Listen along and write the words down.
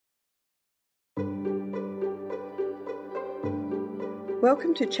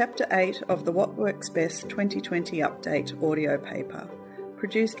Welcome to Chapter 8 of the What Works Best 2020 Update audio paper,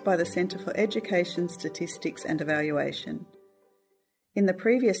 produced by the Centre for Education, Statistics and Evaluation. In the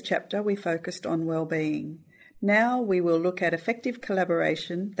previous chapter, we focused on well-being. Now we will look at effective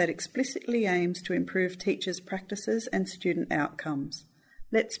collaboration that explicitly aims to improve teachers' practices and student outcomes.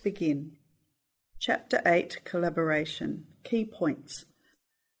 Let's begin. Chapter 8, Collaboration. Key points.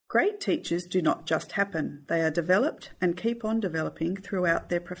 Great teachers do not just happen. They are developed and keep on developing throughout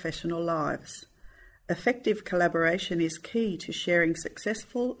their professional lives. Effective collaboration is key to sharing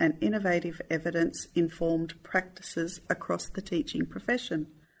successful and innovative evidence-informed practices across the teaching profession.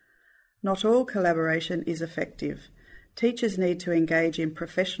 Not all collaboration is effective. Teachers need to engage in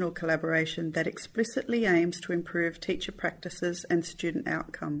professional collaboration that explicitly aims to improve teacher practices and student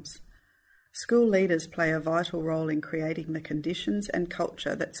outcomes. School leaders play a vital role in creating the conditions and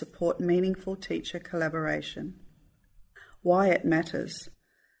culture that support meaningful teacher collaboration. Why it matters.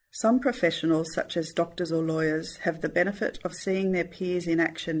 Some professionals, such as doctors or lawyers, have the benefit of seeing their peers in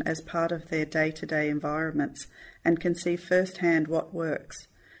action as part of their day-to-day environments and can see firsthand what works.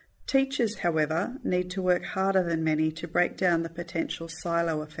 Teachers, however, need to work harder than many to break down the potential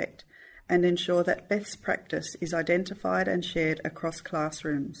silo effect and ensure that best practice is identified and shared across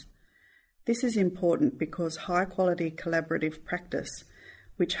classrooms. This is important because high-quality collaborative practice,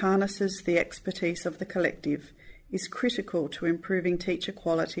 which harnesses the expertise of the collective, is critical to improving teacher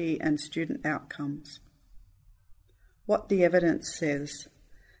quality and student outcomes. What the evidence says.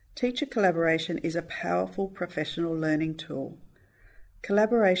 Teacher collaboration is a powerful professional learning tool.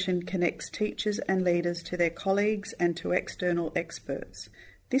 Collaboration connects teachers and leaders to their colleagues and to external experts.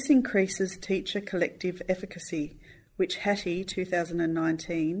 This increases teacher collective efficacy, which Hattie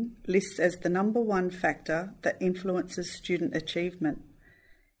 2019 lists as the number one factor that influences student achievement.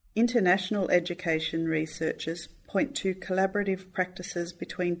 International education researchers point to collaborative practices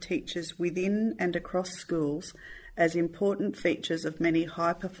between teachers within and across schools as important features of many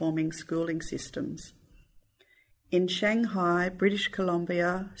high-performing schooling systems. In Shanghai, British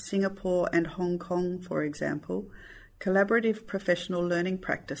Columbia, Singapore and Hong Kong, for example, collaborative professional learning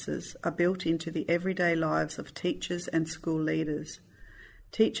practices are built into the everyday lives of teachers and school leaders.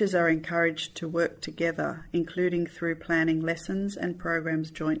 Teachers are encouraged to work together, including through planning lessons and programs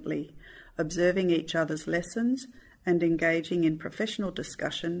jointly, observing each other's lessons, and engaging in professional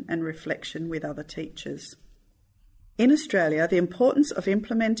discussion and reflection with other teachers. In Australia, the importance of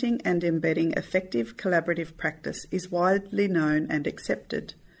implementing and embedding effective collaborative practice is widely known and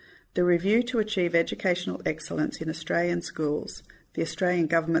accepted. The Review to Achieve Educational Excellence in Australian Schools, the Australian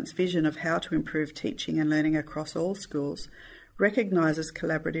Government's vision of how to improve teaching and learning across all schools, recognises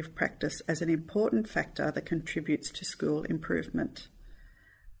collaborative practice as an important factor that contributes to school improvement.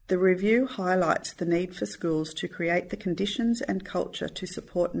 The review highlights the need for schools to create the conditions and culture to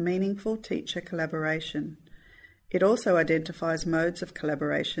support meaningful teacher collaboration. It also identifies modes of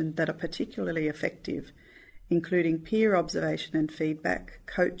collaboration that are particularly effective, including peer observation and feedback,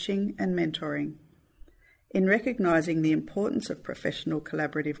 coaching and mentoring. In recognising the importance of professional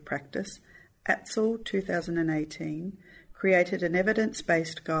collaborative practice, ATSL 2018 created an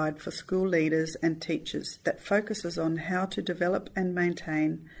evidence-based guide for school leaders and teachers that focuses on how to develop and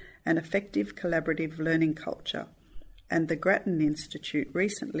maintain an effective collaborative learning culture, and the Grattan Institute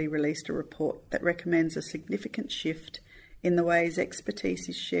recently released a report that recommends a significant shift in the ways expertise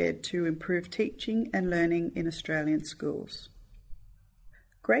is shared to improve teaching and learning in Australian schools.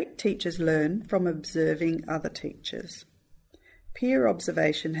 Great teachers learn from observing other teachers. Peer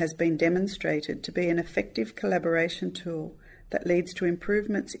observation has been demonstrated to be an effective collaboration tool that leads to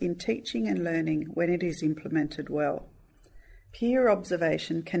improvements in teaching and learning when it is implemented well. Peer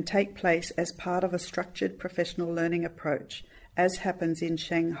observation can take place as part of a structured professional learning approach, as happens in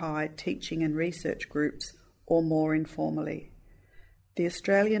Shanghai teaching and research groups, or more informally. The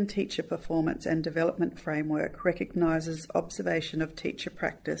Australian Teacher Performance and Development Framework recognises observation of teacher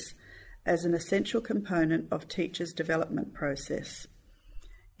practice as an essential component of teachers' development process.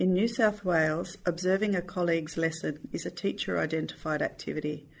 In New South Wales, observing a colleague's lesson is a teacher-identified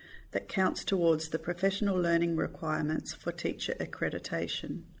activity that counts towards the professional learning requirements for teacher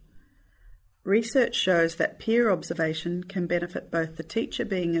accreditation. Research shows that peer observation can benefit both the teacher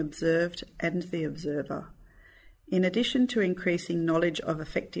being observed and the observer. In addition to increasing knowledge of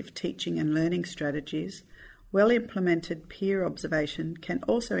effective teaching and learning strategies, well-implemented peer observation can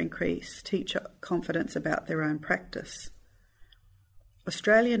also increase teacher confidence about their own practice.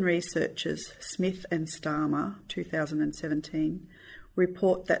 Australian researchers Smith and Starmer, 2017,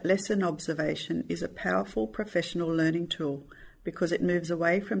 report that lesson observation is a powerful professional learning tool because it moves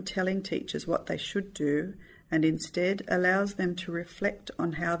away from telling teachers what they should do and instead allows them to reflect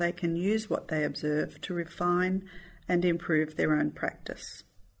on how they can use what they observe to refine and improve their own practice.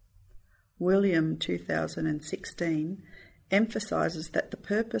 William, 2016, emphasises that the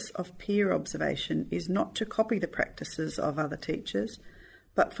purpose of peer observation is not to copy the practices of other teachers,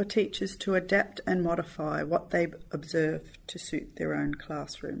 but for teachers to adapt and modify what they observe to suit their own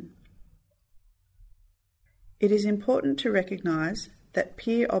classroom. It is important to recognise that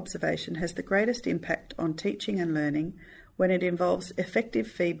peer observation has the greatest impact on teaching and learning when it involves effective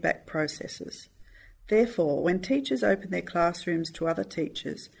feedback processes. Therefore, when teachers open their classrooms to other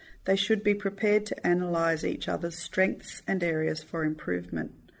teachers, they should be prepared to analyse each other's strengths and areas for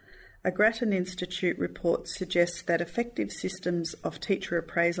improvement. A Grattan Institute report suggests that effective systems of teacher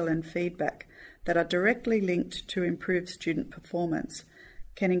appraisal and feedback that are directly linked to improved student performance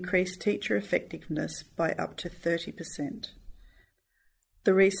can increase teacher effectiveness by up to 30%.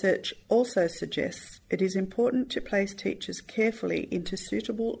 The research also suggests it is important to place teachers carefully into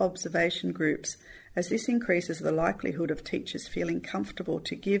suitable observation groups, as this increases the likelihood of teachers feeling comfortable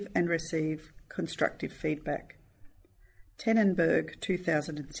to give and receive constructive feedback. Tenenberg,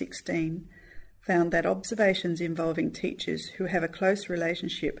 2016, found that observations involving teachers who have a close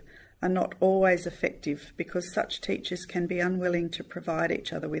relationship are not always effective because such teachers can be unwilling to provide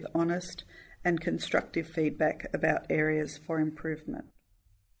each other with honest and constructive feedback about areas for improvement.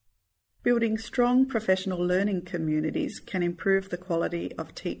 Building strong professional learning communities can improve the quality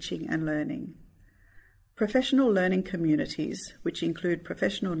of teaching and learning. Professional learning communities, which include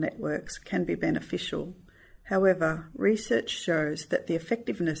professional networks, can be beneficial. However, research shows that the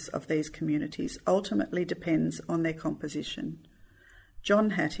effectiveness of these communities ultimately depends on their composition.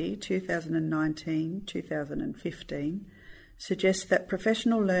 John Hattie, 2019-2015, suggests that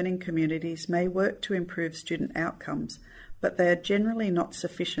professional learning communities may work to improve student outcomes, but they are generally not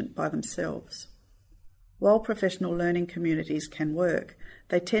sufficient by themselves. While professional learning communities can work,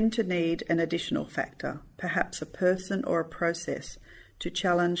 they tend to need an additional factor, perhaps a person or a process, to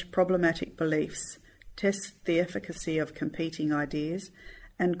challenge problematic beliefs, test the efficacy of competing ideas,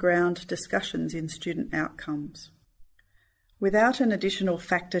 and ground discussions in student outcomes. Without an additional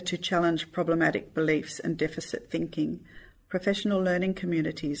factor to challenge problematic beliefs and deficit thinking, professional learning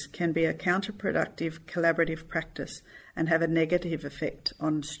communities can be a counterproductive collaborative practice and have a negative effect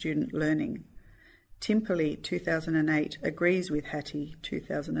on student learning. Timperley, 2008, agrees with Hattie,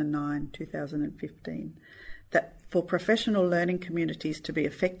 2009-2015, that for professional learning communities to be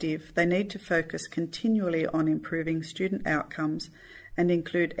effective, they need to focus continually on improving student outcomes and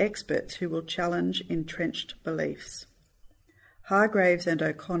include experts who will challenge entrenched beliefs. Hargraves and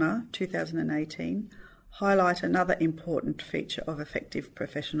O'Connor, 2018, highlight another important feature of effective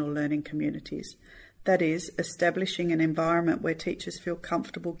professional learning communities, that is, establishing an environment where teachers feel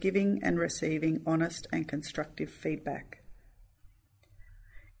comfortable giving and receiving honest and constructive feedback.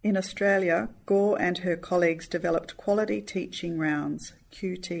 In Australia, Gore and her colleagues developed Quality Teaching Rounds,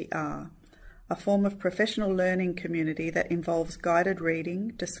 QTR, a form of professional learning community that involves guided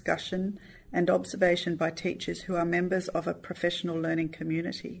reading, discussion, and observation by teachers who are members of a professional learning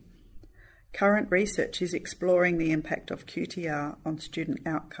community. Current research is exploring the impact of QTR on student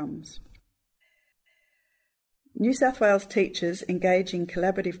outcomes. New South Wales teachers engage in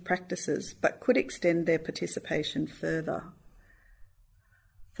collaborative practices but could extend their participation further.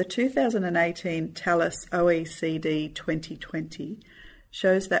 The 2018 TALIS OECD 2020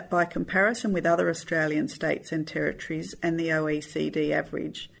 shows that by comparison with other Australian states and territories and the OECD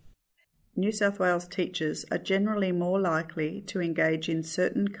average, New South Wales teachers are generally more likely to engage in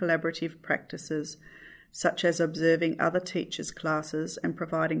certain collaborative practices, such as observing other teachers' classes and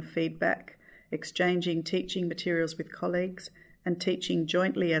providing feedback, exchanging teaching materials with colleagues, and teaching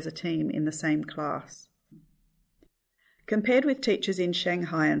jointly as a team in the same class. Compared with teachers in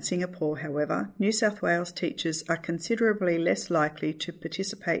Shanghai and Singapore, however, New South Wales teachers are considerably less likely to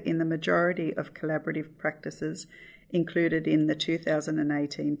participate in the majority of collaborative practices included in the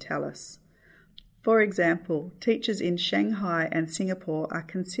 2018 TALIS. For example, teachers in Shanghai and Singapore are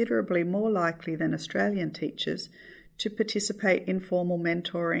considerably more likely than Australian teachers to participate in formal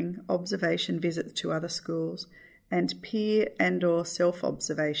mentoring, observation visits to other schools, and peer and/or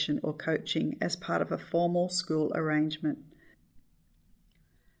self-observation or coaching as part of a formal school arrangement.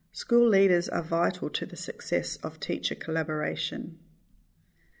 School leaders are vital to the success of teacher collaboration.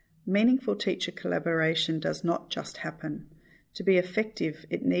 Meaningful teacher collaboration does not just happen. To be effective,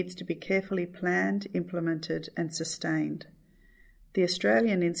 it needs to be carefully planned, implemented, and sustained. The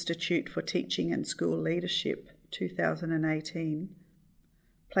Australian Institute for Teaching and School Leadership, 2018,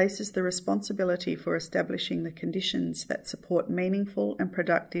 places the responsibility for establishing the conditions that support meaningful and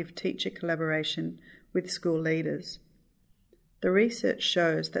productive teacher collaboration with school leaders. The research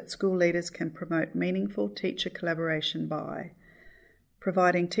shows that school leaders can promote meaningful teacher collaboration by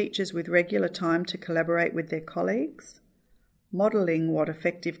providing teachers with regular time to collaborate with their colleagues, modelling what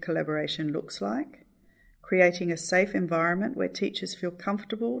effective collaboration looks like, creating a safe environment where teachers feel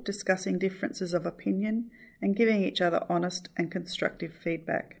comfortable discussing differences of opinion and giving each other honest and constructive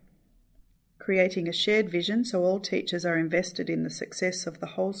feedback, creating a shared vision so all teachers are invested in the success of the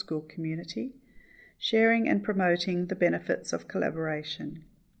whole school community, sharing and promoting the benefits of collaboration.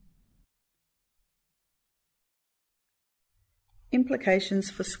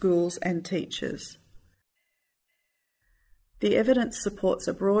 Implications for schools and teachers. The evidence supports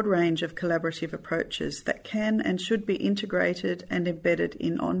a broad range of collaborative approaches that can and should be integrated and embedded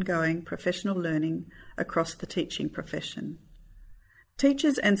in ongoing professional learning across the teaching profession.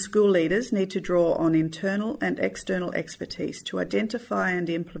 Teachers and school leaders need to draw on internal and external expertise to identify and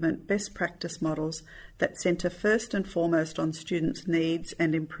implement best practice models that centre first and foremost on students' needs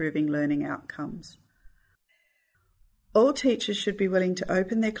and improving learning outcomes. All teachers should be willing to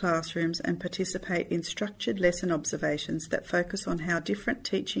open their classrooms and participate in structured lesson observations that focus on how different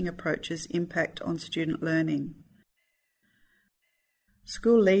teaching approaches impact on student learning.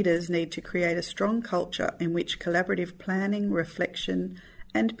 School leaders need to create a strong culture in which collaborative planning, reflection,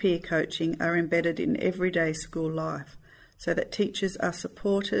 and peer coaching are embedded in everyday school life, so that teachers are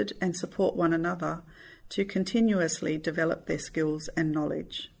supported and support one another to continuously develop their skills and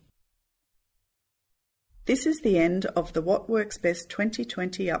knowledge. This is the end of the What Works Best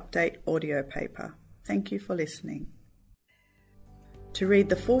 2020 Update audio paper. Thank you for listening. To read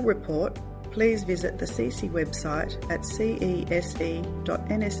the full report, please visit the CC website at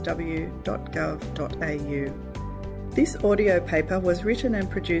cese.nsw.gov.au. This audio paper was written and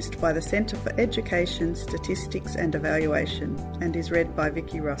produced by the Centre for Education, Statistics and Evaluation and is read by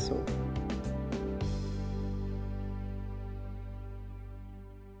Vicky Russell.